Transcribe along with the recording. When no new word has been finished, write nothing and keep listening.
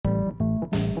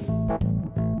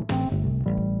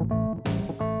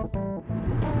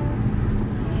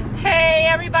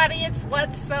everybody, it's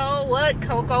What's So What,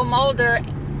 Coco Mulder,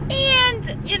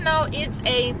 and you know, it's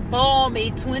a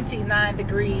balmy 29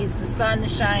 degrees, the sun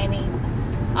is shining.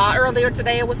 Earlier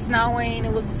today it was snowing,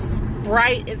 it was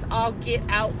bright as all get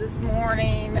out this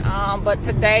morning, but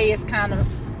today is kind of,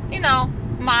 you know,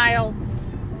 mild,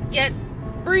 yet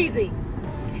breezy.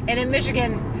 And in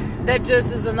Michigan, that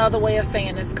just is another way of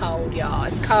saying it's cold, y'all,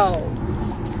 it's cold.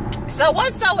 So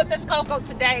what's up with Miss Coco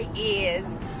today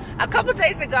is, a couple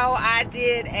days ago, I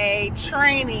did a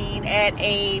training at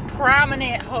a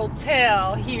prominent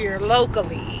hotel here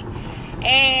locally.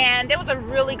 And it was a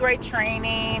really great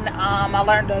training. I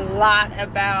learned a lot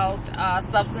about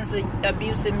substance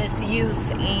abuse and misuse,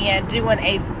 and doing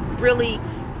a really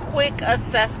quick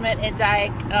assessment and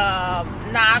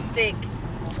diagnostic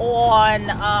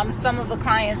on some of the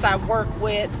clients I work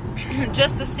with,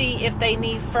 just to see if they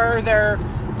need further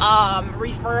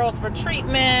referrals for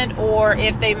treatment, or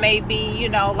if they may be, you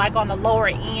know, like on the lower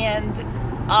end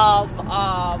of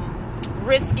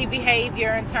risky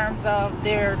behavior in terms of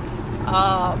their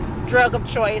drug of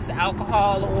choice,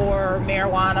 alcohol or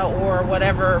marijuana or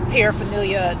whatever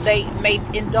paraphernalia they may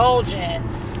indulge in.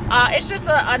 It's just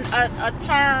a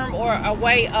term or a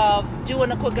way of doing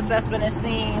a quick assessment and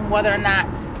seeing whether or not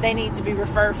they need to be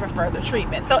referred for further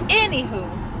treatment. So anywho,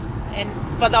 and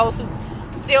for those who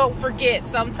still forget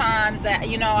sometimes that,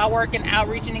 you know, I work in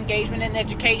outreach and engagement and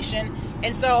education,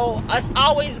 and so it's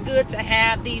always good to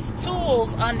have these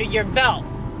tools under your belt.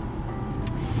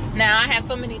 Now, I have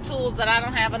so many tools that I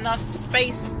don't have enough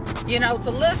space, you know,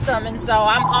 to list them, and so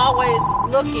I'm always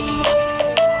looking.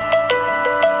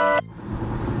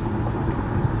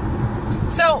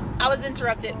 So I was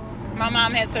interrupted. My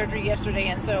mom had surgery yesterday,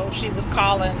 and so she was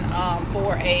calling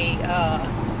for a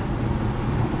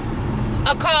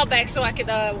call back so I could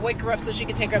wake her up so she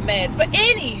could take her meds. But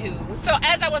anywho, so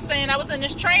as I was saying, I was in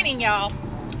this training, y'all,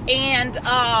 and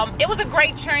it was a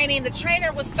great training. The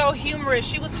trainer was so humorous.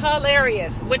 She was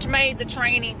hilarious, which made the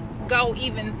training go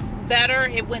even better.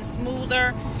 It went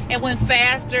smoother, it went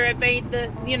faster, it made the,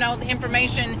 you know, the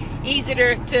information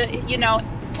easier to, you know,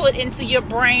 put into your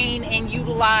brain and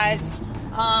utilize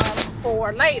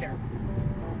for later.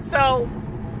 So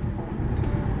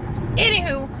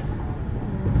anywho,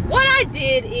 what I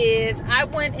did is I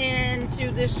went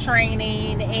into this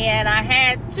training and I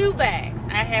had two bags.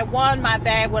 I had my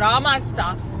bag with all my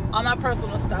stuff, all my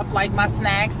personal stuff, like my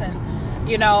snacks and,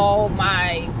 you know,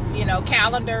 my, you know,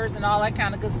 calendars and all that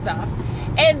kind of good stuff.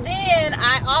 And then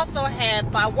I also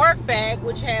had my work bag,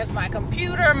 which has my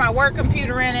computer, my work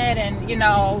computer in it, and, you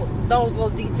know, those little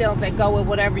details that go with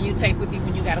whatever you take with you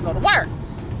when you got to go to work.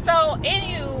 So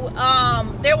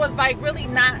anywho, there was like really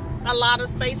not a lot of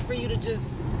space for you to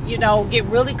just, you know, get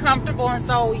really comfortable, and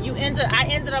so I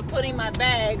ended up putting my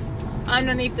bags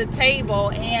underneath the table,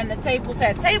 and the tables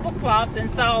had tablecloths, and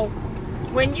so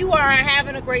when you are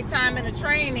having a great time in a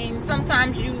training,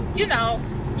 sometimes you know,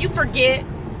 you forget,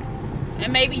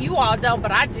 and maybe you all don't,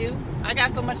 but I do. I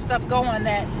got so much stuff going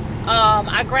that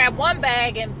I grabbed one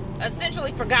bag and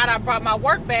essentially forgot I brought my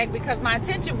work bag, because my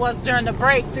intention was during the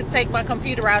break to take my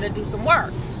computer out and do some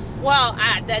work. Well,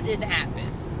 that didn't happen.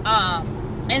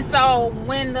 And so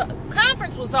when the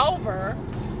conference was over,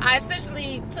 I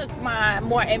essentially took my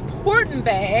more important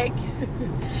bag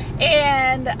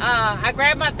and I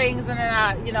grabbed my things, and then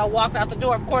I, you know, walked out the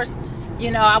door. Of course,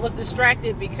 you know, I was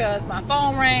distracted because my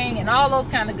phone rang and all those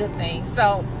kind of good things.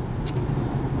 So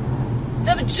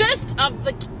the gist of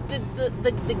the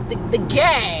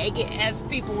gag, as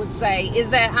people would say, is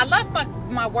that I left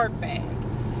my work bag.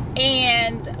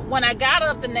 And when I got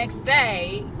up the next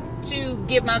day to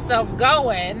get myself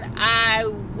going, I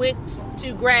went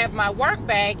to grab my work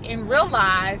bag and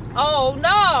realized, oh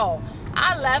no,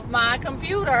 I left my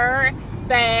computer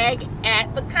bag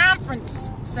at the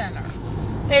conference center.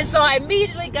 And so I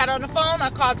immediately got on the phone. I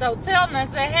called the hotel and I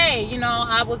said, hey, you know,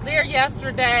 I was there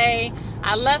yesterday,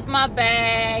 I left my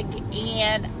bag,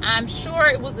 and I'm sure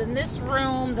it was in this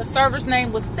room, the server's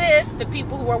name was this, the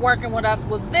people who were working with us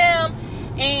was them,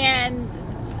 and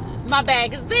my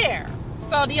bag is there.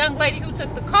 So the young lady who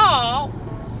took the call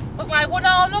was like,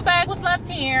 well, no bag was left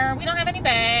here. We don't have any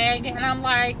bag. And I'm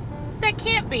like, that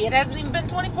can't be. It hasn't even been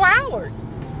 24 hours.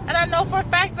 And I know for a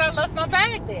fact that I left my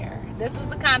bag there. This is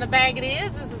the kind of bag it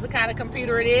is. This is the kind of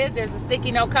computer it is. There's a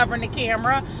sticky note covering the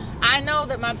camera. I know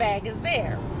that my bag is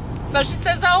there. So she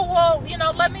says, oh, well, you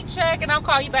know, let me check and I'll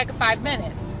call you back in 5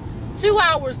 minutes. 2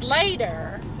 hours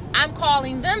later, I'm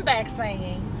calling them back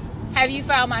saying, have you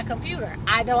found my computer?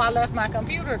 I know I left my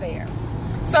computer there.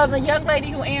 So the young lady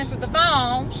who answered the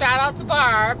phone, shout out to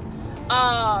Barb,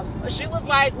 she was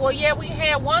like, well, yeah, we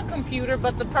had one computer,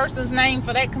 but the person's name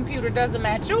for that computer doesn't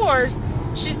match yours.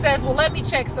 She says, well, let me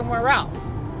check somewhere else.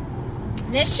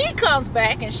 Then she comes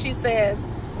back and she says,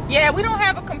 yeah, we don't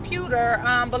have a computer,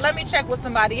 but let me check with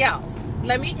somebody else.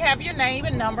 Let me have your name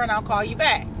and number and I'll call you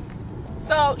back.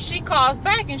 So she calls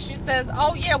back and she says,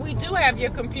 oh yeah, we do have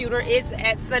your computer. It's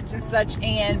at such and such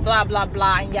and blah, blah,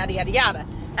 blah, and yada, yada, yada.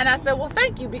 And I said, well,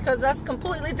 thank you, because that's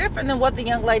completely different than what the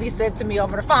young lady said to me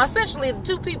over the phone. Essentially, the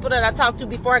two people that I talked to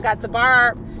before I got to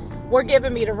Barb were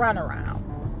giving me the runaround,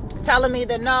 telling me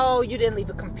that, no, you didn't leave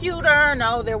a computer.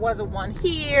 No, there wasn't one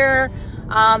here.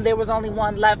 There was only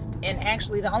one left. And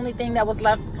actually, the only thing that was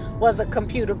left was a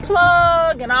computer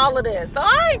plug and all of this. So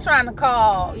I ain't trying to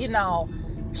call,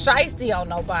 shiesty on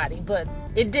nobody. But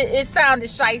it sounded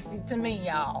shiesty to me,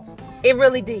 y'all. It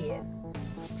really did.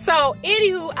 So,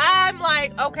 anywho, I'm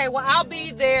like, okay, well, I'll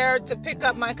be there to pick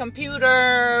up my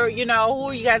computer. Who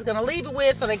are you guys going to leave it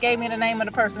with? So they gave me the name of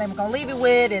the person they were going to leave it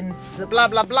with and blah,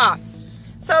 blah, blah.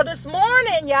 So this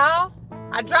morning, y'all,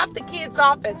 I dropped the kids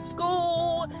off at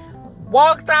school,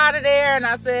 walked out of there, and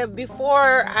I said,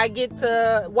 before I get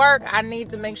to work, I need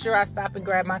to make sure I stop and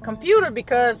grab my computer,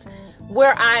 because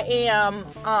where I am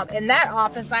in that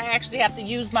office, I actually have to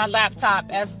use my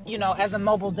laptop as a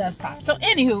mobile desktop. So,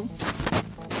 anywho,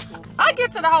 I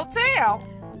get to the hotel,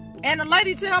 and the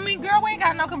lady tell me, girl, we ain't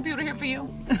got no computer here for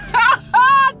you.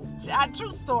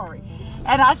 True story.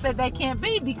 And I said, that can't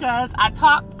be, because I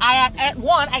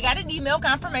got an email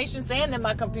confirmation saying that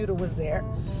my computer was there.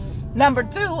 Number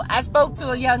two, I spoke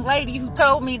to a young lady who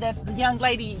told me that the young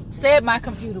lady said my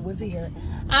computer was here.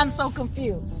 I'm so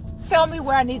confused. Tell me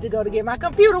where I need to go to get my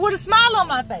computer with a smile on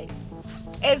my face.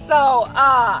 And so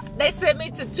they sent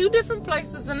me to 2 different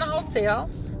places in the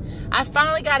hotel. I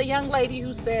finally got a young lady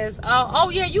who says, oh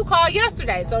yeah, you called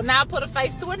yesterday. So now I put a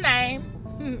face to a name.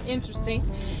 Interesting.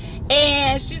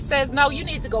 And she says, no, you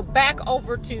need to go back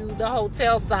over to the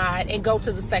hotel side and go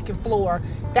to the 2nd floor.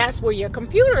 That's where your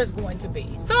computer is going to be.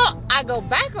 So I go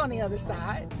back on the other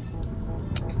side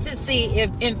to see if,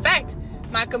 in fact,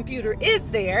 my computer is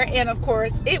there. And of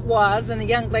course it was. And the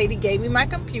young lady gave me my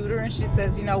computer and she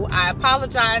says, I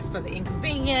apologize for the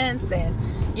inconvenience and,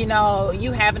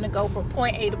 you having to go from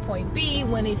point A to point B,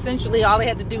 when essentially all they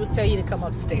had to do was tell you to come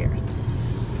upstairs.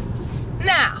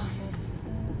 Now,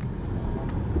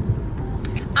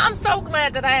 I'm so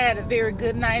glad that I had a very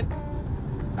good night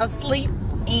of sleep,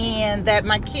 and that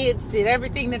my kids did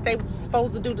everything that they were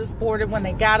supposed to do to support it when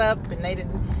they got up, and they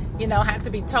didn't, have to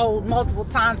be told multiple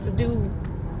times to do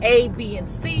A, B,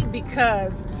 and C,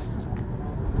 because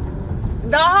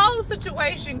the whole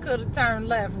situation could have turned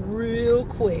left real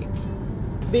quick.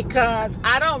 Because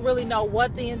I don't really know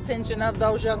what the intention of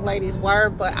those young ladies were,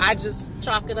 but I just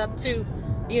chalk it up to,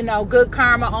 good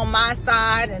karma on my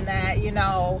side, and that,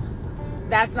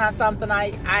 that's not something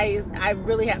I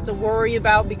really have to worry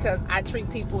about, because I treat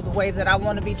people the way that I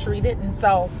want to be treated. And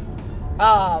so,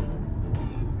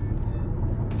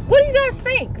 what do you guys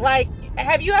think? Like,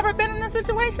 have you ever been in a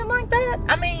situation like that?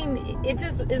 I mean, it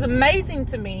just is amazing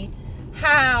to me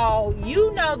how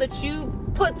that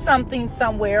you put something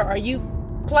somewhere, or you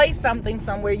place something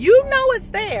somewhere, it's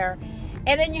there,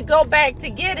 and then you go back to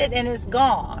get it and it's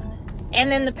gone.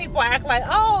 And then the people act like,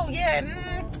 oh yeah,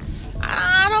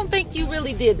 I don't think you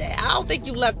really did that. I don't think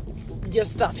you left your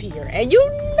stuff here. And you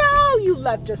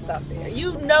left your stuff there.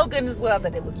 You know goodness well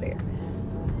that it was there.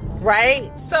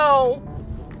 Right? So,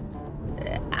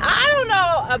 I don't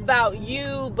know about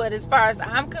you, but as far as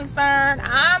I'm concerned,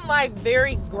 I'm like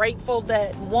very grateful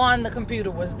that 1, the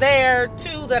computer was there,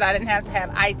 2, that I didn't have to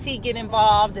have IT get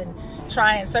involved and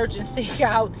try and search and seek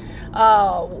out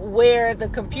where the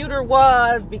computer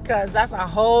was, because that's a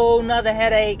whole nother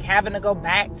headache, having to go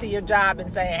back to your job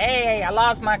and say, hey, I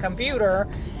lost my computer,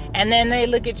 and then they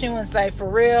look at you and say, for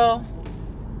real?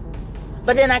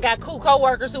 But then I got cool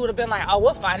coworkers who would have been like, oh,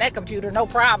 we'll find that computer, no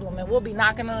problem, and we'll be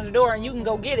knocking on the door and you can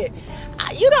go get it.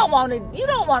 You don't want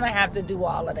to have to do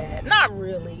all of that. Not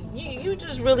really. You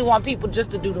just really want people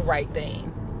just to do the right thing.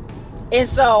 And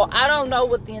so I don't know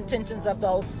what the intentions of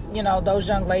those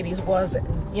young ladies was,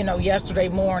 yesterday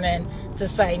morning, to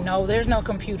say, no, there's no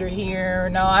computer here.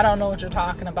 No, I don't know what you're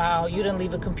talking about. You didn't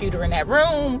leave a computer in that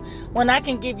room, when I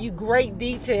can give you great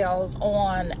details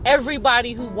on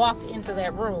everybody who walked into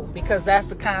that room, because that's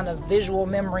the kind of visual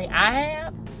memory I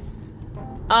have.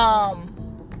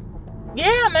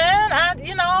 Yeah, man,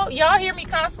 y'all hear me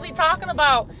constantly talking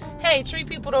about, hey, treat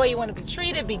people the way you want to be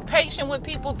treated, be patient with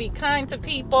people, be kind to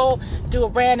people, do a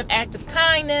random act of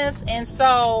kindness. And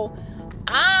so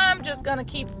I'm just going to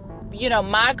keep,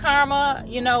 my karma,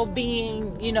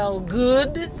 being,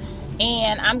 good.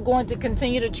 And I'm going to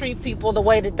continue to treat people the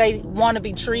way that they want to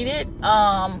be treated.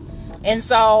 And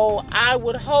so I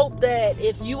would hope that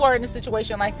if you are in a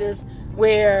situation like this,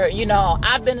 where, you know,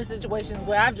 I've been in situations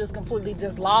where I've just completely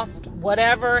just lost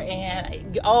whatever,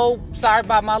 and oh, sorry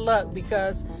about my luck,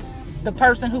 because the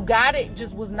person who got it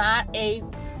just was not a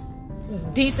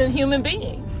decent human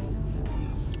being.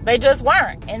 They just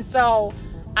weren't. And so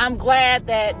I'm glad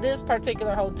that this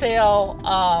particular hotel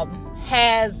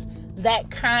has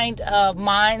that kind of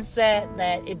mindset,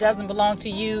 that it doesn't belong to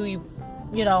you.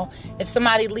 You know, if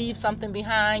somebody leaves something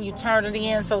behind, you turn it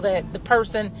in so that the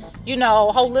person, you know,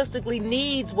 holistically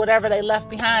needs whatever they left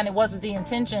behind. It wasn't the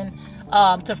intention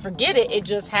to forget it. It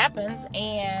just happens.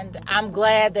 And I'm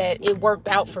glad that it worked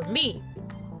out for me.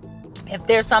 If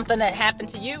there's something that happened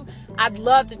to you, I'd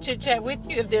love to chit chat with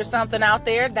you. If there's something out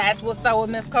there, that's what's up with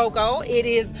Miss Coco. It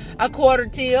is a quarter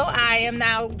till. I am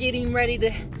now getting ready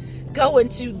to go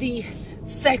into the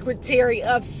Secretary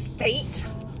of State.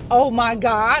 Oh my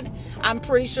God. I'm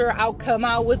pretty sure I'll come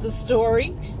out with a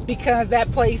story, because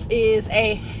that place is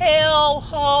a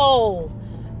hellhole.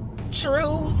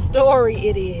 True story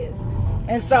it is.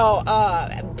 And so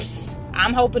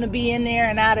I'm hoping to be in there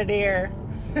and out of there.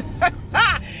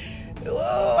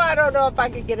 Oh, I don't know if I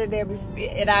can get in there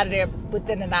and out of there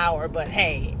within an hour, but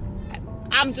hey,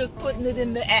 I'm just putting it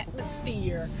in the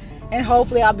atmosphere, and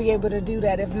hopefully I'll be able to do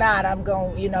that. If not, I'm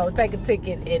going to, you know, take a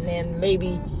ticket and then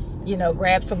maybe, you know,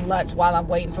 grab some lunch while I'm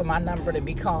waiting for my number to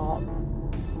be called.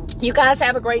 You guys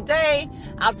have a great day.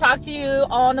 I'll talk to you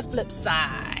on the flip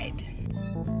side.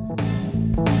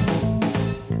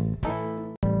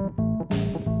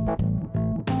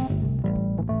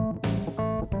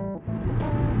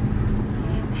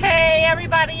 Hey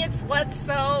everybody, it's What's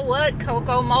So What,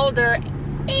 Coco Mulder.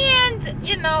 And,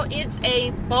 you know, it's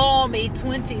a balmy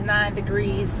 29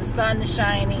 degrees. The sun is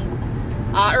shining.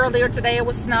 Earlier today it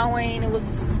was snowing. It was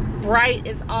bright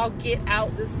as all get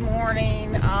out this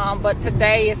morning, but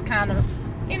today is kind of,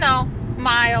 you know,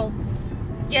 mild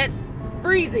yet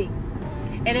breezy.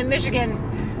 And in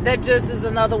Michigan, that just is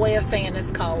another way of saying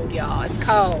it's cold, y'all. It's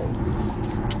cold.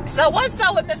 So what's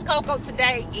up with Miss Coco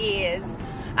today is,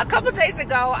 a couple days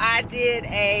ago I did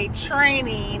a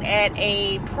training at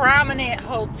a prominent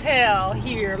hotel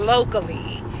here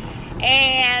locally.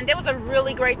 And it was a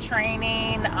really great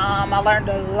training. I learned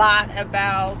a lot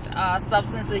about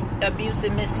substance abuse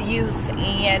and misuse,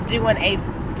 and doing a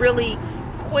really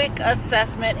quick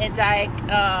assessment and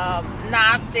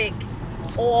diagnostic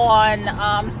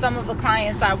on some of the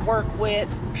clients I work with,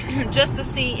 just to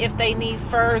see if they need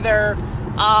further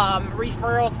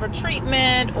referrals for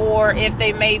treatment, or if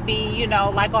they may be, you know,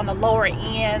 like on the lower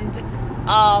end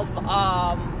of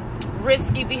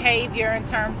risky behavior in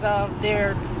terms of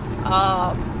their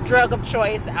drug of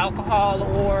choice, alcohol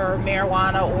or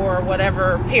marijuana or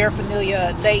whatever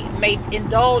paraphernalia they may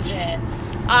indulge in.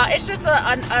 It's just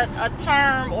a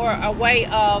term or a way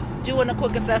of doing a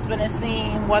quick assessment and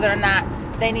seeing whether or not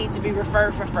they need to be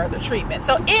referred for further treatment.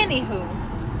 So anywho,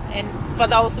 and for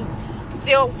those who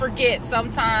still forget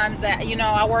sometimes that, you know,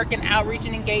 I work in outreach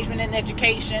and engagement and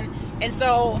education, and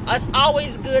so it's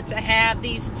always good to have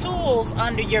these tools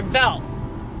under your belt.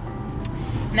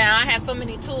 Now, I have so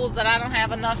many tools that I don't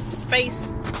have enough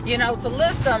space, you know, to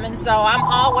list them. And so I'm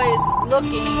always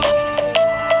looking.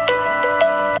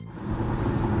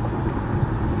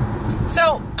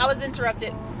 So I was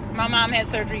interrupted. My mom had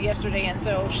surgery yesterday, and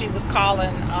so she was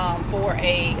calling for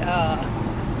a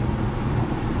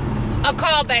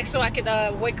call back so I could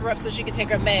wake her up so she could take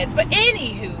her meds. But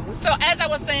anywho, so as I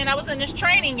was saying, I was in this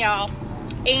training, y'all.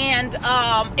 And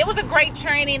it was a great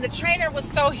training. The trainer was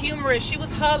so humorous. She was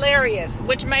hilarious,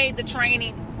 which made the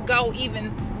training go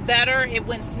even better. It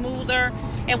went smoother.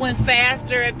 It went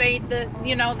faster. It made the,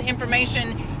 you know, the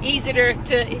information easier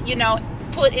to, you know,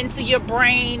 put into your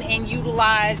brain and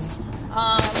utilize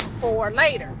for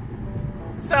later.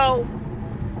 So,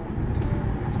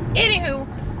 anywho,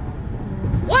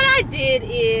 what I did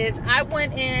is I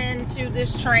went into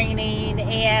this training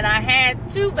and I had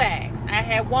two bags. I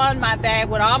had my bag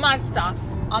with all my stuff,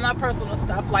 all my personal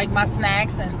stuff, like my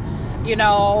snacks and, you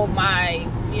know, my,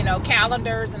 you know,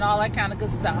 calendars and all that kind of good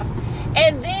stuff.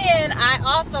 And then I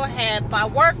also had my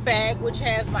work bag, which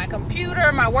has my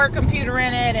computer, my work computer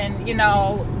in it, and, you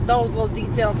know, those little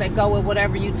details that go with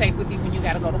whatever you take with you when you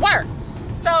got to go to work.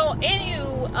 So,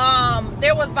 anywho,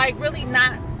 there was like really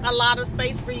not a lot of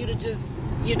space for you to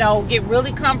just, you know, get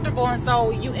really comfortable. And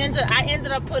so I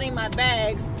ended up putting my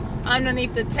bags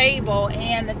underneath the table,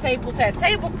 and the tables had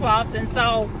tablecloths. And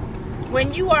so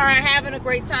when you are having a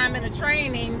great time in a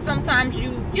training, sometimes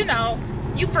you know,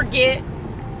 you forget,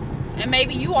 and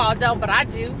maybe you all don't, but I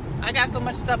do. I got so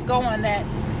much stuff going that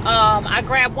I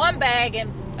grabbed one bag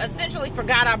and essentially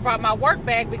forgot I brought my work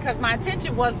bag, because my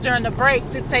intention was during the break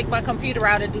to take my computer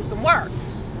out and do some work.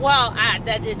 Well,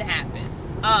 that didn't happen.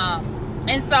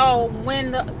 And so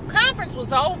when the conference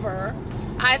was over,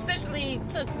 I essentially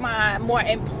took my more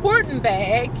important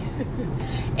bag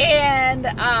and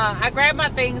I grabbed my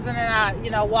things and then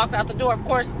I, walked out the door. Of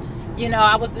course,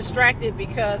 I was distracted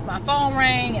because my phone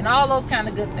rang and all those kind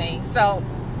of good things. So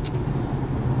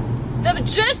the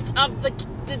gist of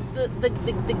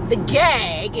the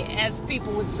gag, as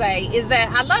people would say, is that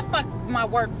I left my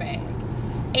work bag.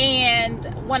 And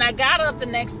when I got up the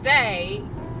next day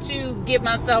to get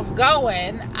myself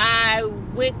going, I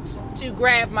went to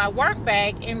grab my work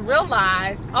bag and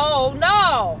realized, oh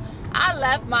no, I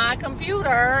left my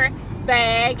computer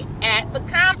bag at the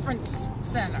conference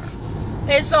center.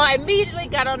 And so I immediately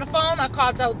got on the phone. I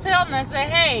called the hotel and I said,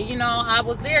 hey, I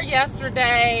was there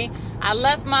yesterday. I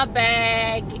left my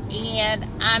bag and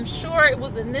I'm sure it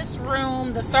was in this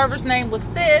room. The server's name was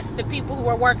this. The people who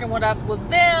were working with us was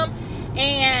them.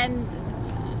 And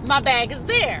my bag is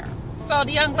there. So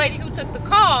the young lady who took the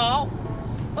call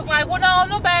was like, well,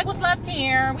 no bag was left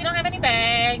here. We don't have any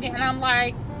bag. And I'm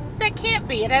like, that can't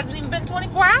be. It hasn't even been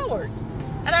 24 hours.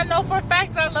 And I know for a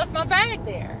fact that I left my bag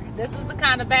there. This is the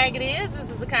kind of bag it is. This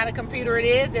is the kind of computer it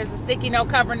is. There's a sticky note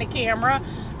covering the camera.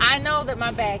 I know that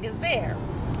my bag is there.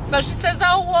 So she says,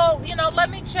 oh, well, let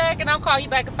me check and I'll call you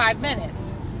back in 5 minutes.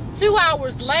 2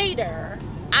 hours later,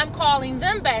 I'm calling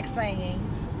them back saying,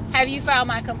 have you found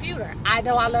my computer? I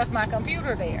know I left my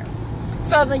computer there.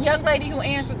 So the young lady who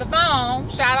answered the phone,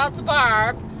 shout out to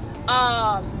Barb,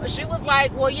 she was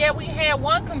like, well, yeah, we had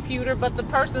one computer, but the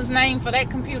person's name for that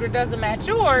computer doesn't match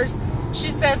yours. She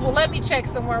says, well, let me check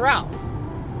somewhere else.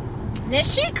 Then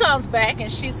she comes back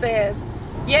and she says,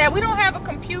 yeah, we don't have a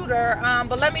computer,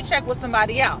 but let me check with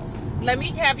somebody else. Let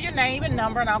me have your name and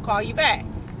number and I'll call you back.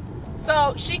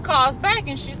 So she calls back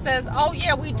and she says, oh,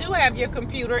 yeah, we do have your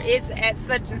computer. It's at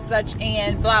such and such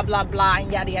and blah, blah, blah,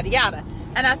 and yada, yada, yada.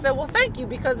 And I said, well, thank you,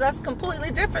 because that's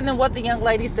completely different than what the young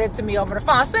lady said to me over the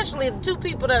phone. Essentially, the two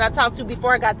people that I talked to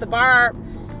before I got to Barb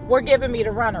were giving me the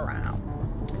runaround,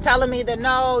 telling me that,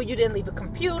 no, you didn't leave a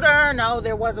computer. No,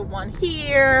 there wasn't one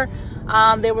here.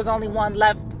 There was only one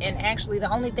left. And actually,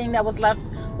 the only thing that was left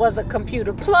was a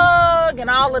computer plug and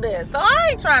all of this. So I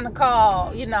ain't trying to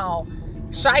call,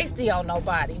 shiesty on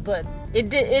nobody, but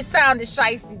it sounded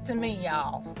shiesty to me,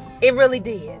 y'all. It really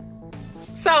did.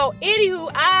 So anywho,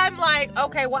 I'm like,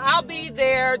 okay, well, I'll be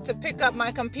there to pick up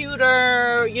my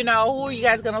computer. Who are you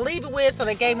guys gonna leave it with? So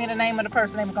they gave me the name of the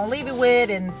person they were gonna leave it with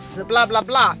and blah blah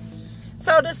blah.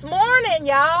 So this morning,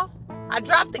 y'all, I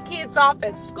dropped the kids off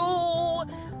at school,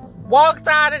 walked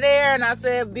out of there, and I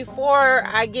said, before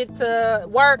I get to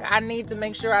work, I need to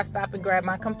make sure I stop and grab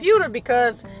my computer,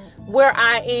 because where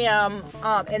I am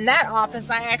in that office,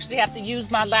 I actually have to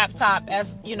use my laptop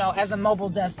as a mobile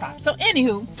desktop. So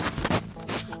anywho,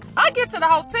 I get to the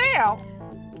hotel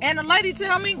and the lady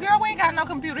tell me, girl, we ain't got no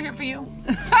computer here for you.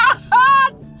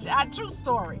 True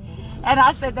story. And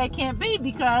I said, that can't be,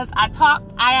 because I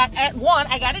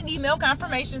got an email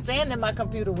confirmation saying that my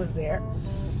computer was there.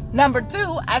 Number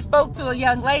two, I spoke to a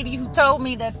young lady who told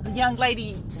me that the young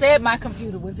lady said my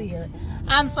computer was here.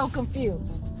 I'm so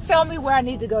confused. Tell me where I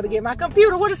need to go to get my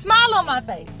computer with a smile on my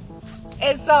face.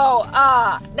 And so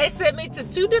they sent me to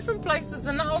 2 different places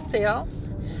in the hotel.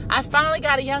 I finally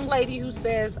got a young lady who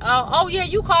says, oh yeah,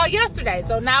 you called yesterday.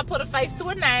 So now I put a face to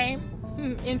a name.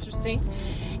 Interesting.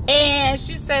 And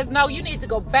she says, no, you need to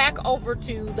go back over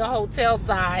to the hotel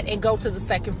side and go to the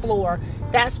 2nd floor.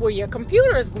 That's where your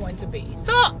computer is going to be.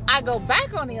 So I go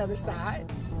back on the other side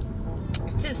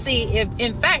to see if,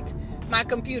 in fact, my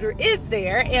computer is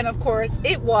there. And of course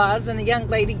it was. And the young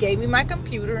lady gave me my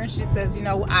computer and she says,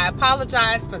 I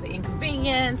apologize for the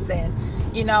inconvenience and,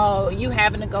 you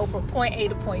having to go from point A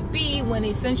to point B, when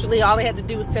essentially all they had to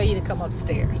do was tell you to come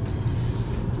upstairs.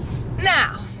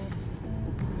 Now,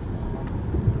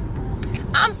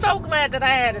 I'm so glad that I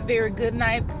had a very good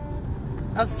night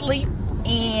of sleep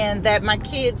and that my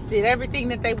kids did everything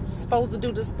that they were supposed to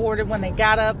do this morning when they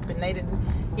got up, and they didn't,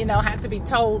 have to be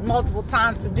told multiple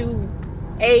times to do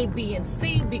A, B, and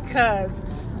C, because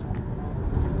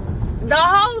the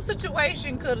whole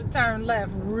situation could have turned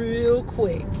left real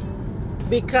quick.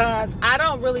 Because I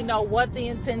don't really know what the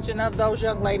intention of those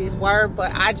young ladies were,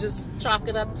 but I just chalk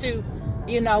it up to,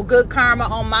 good karma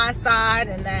on my side,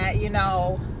 and that,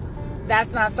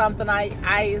 that's not something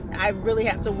I really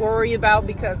have to worry about,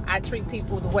 because I treat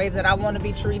people the way that I want to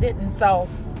be treated. And so,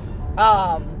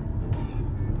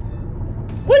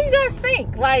 what do you guys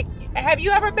think? Like, have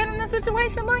you ever been in a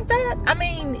situation like that? I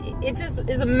mean, it just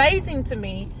is amazing to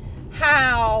me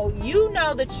how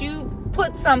that you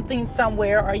put something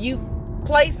somewhere, or you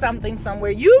place something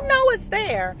somewhere, it's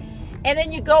there, and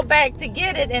then you go back to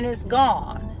get it and it's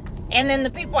gone. And then the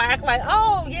people act like,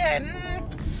 oh, yeah,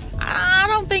 I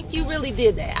don't think you really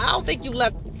did that. I don't think you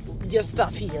left your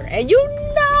stuff here. And you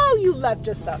left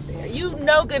your stuff there. You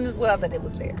know good as well that it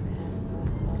was there.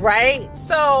 Right?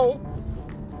 So,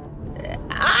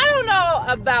 I don't know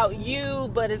about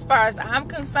you, but as far as I'm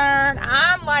concerned,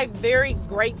 I'm like very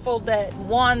grateful that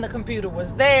 1, the computer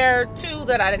was there, 2,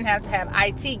 that I didn't have to have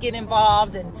IT get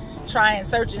involved and try and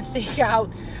search and seek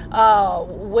out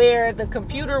where the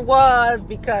computer was,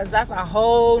 because that's a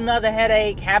whole nother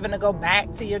headache, having to go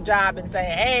back to your job and say,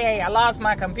 hey, I lost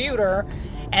my computer.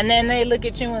 And then they look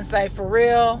at you and say, for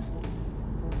real?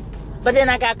 But then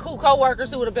I got cool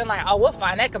coworkers who would have been like, oh, we'll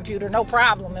find that computer, no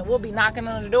problem, and we'll be knocking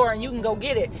on the door and you can go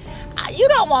get it. You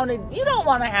don't want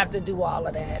to have to do all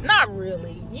of that. Not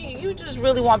really. You just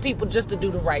really want people just to do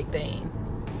the right thing.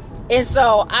 And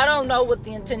so I don't know what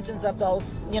the intentions of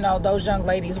those young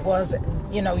ladies was,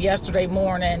 yesterday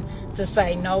morning, to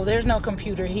say, no, there's no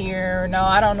computer here. No,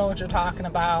 I don't know what you're talking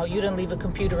about. You didn't leave a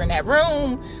computer in that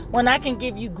room, when I can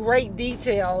give you great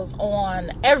details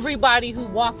on everybody who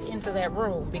walked into that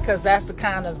room, because that's the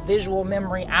kind of visual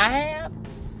memory I have.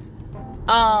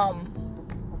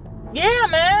 Yeah,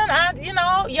 man,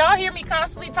 y'all hear me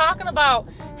constantly talking about,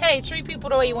 hey, treat people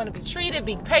the way you want to be treated,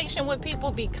 be patient with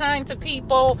people, be kind to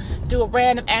people, do a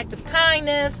random act of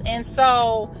kindness. And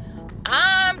so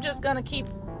I'm just going to keep,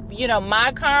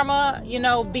 my karma,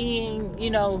 being,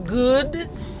 good.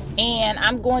 And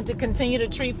I'm going to continue to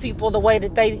treat people the way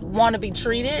that they want to be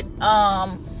treated.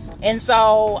 And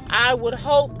so I would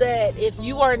hope that if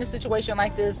you are in a situation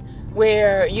like this,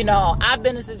 where, I've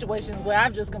been in situations where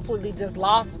I've just completely just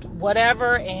lost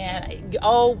whatever, and,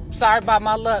 oh, sorry about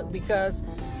my luck, because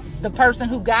the person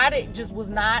who got it just was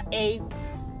not a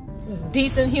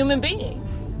decent human being.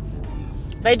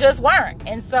 They just weren't.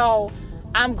 And so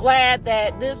I'm glad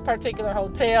that this particular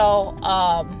hotel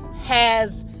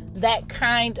has that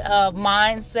kind of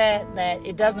mindset, that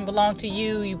it doesn't belong to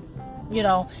you.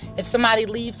 If somebody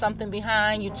leaves something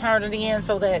behind, you turn it in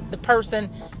so that the person,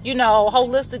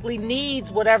 holistically needs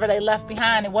whatever they left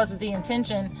behind. It wasn't the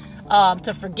intention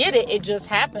to forget it. It just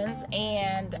happens.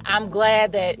 And I'm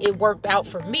glad that it worked out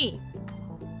for me.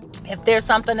 If there's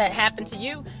something that happened to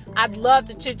you, I'd love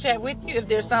to chit chat with you. If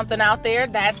there's something out there,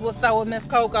 that's what's up with Miss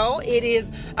Coco. It is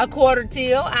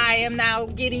 1:15. I am now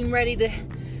getting ready to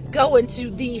go into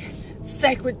the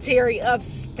Secretary of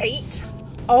State.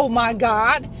 Oh my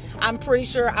God. I'm pretty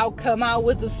sure I'll come out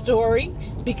with a story,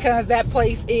 because that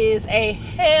place is a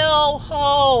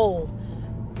hellhole.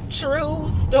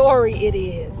 True story it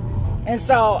is. And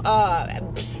so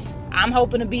I'm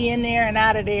hoping to be in there and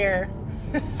out of there.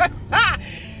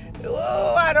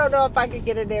 Oh, I don't know if I can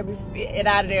get in there and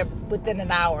out of there within an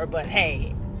hour, but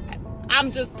hey,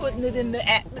 I'm just putting it in the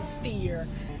atmosphere,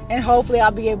 and hopefully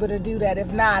I'll be able to do that.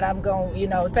 If not, I'm going,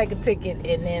 take a ticket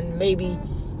and then maybe,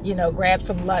 grab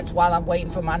some lunch while I'm waiting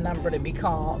for my number to be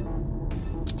called.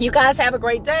 You guys have a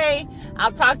great day.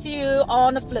 I'll talk to you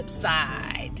on the flip side.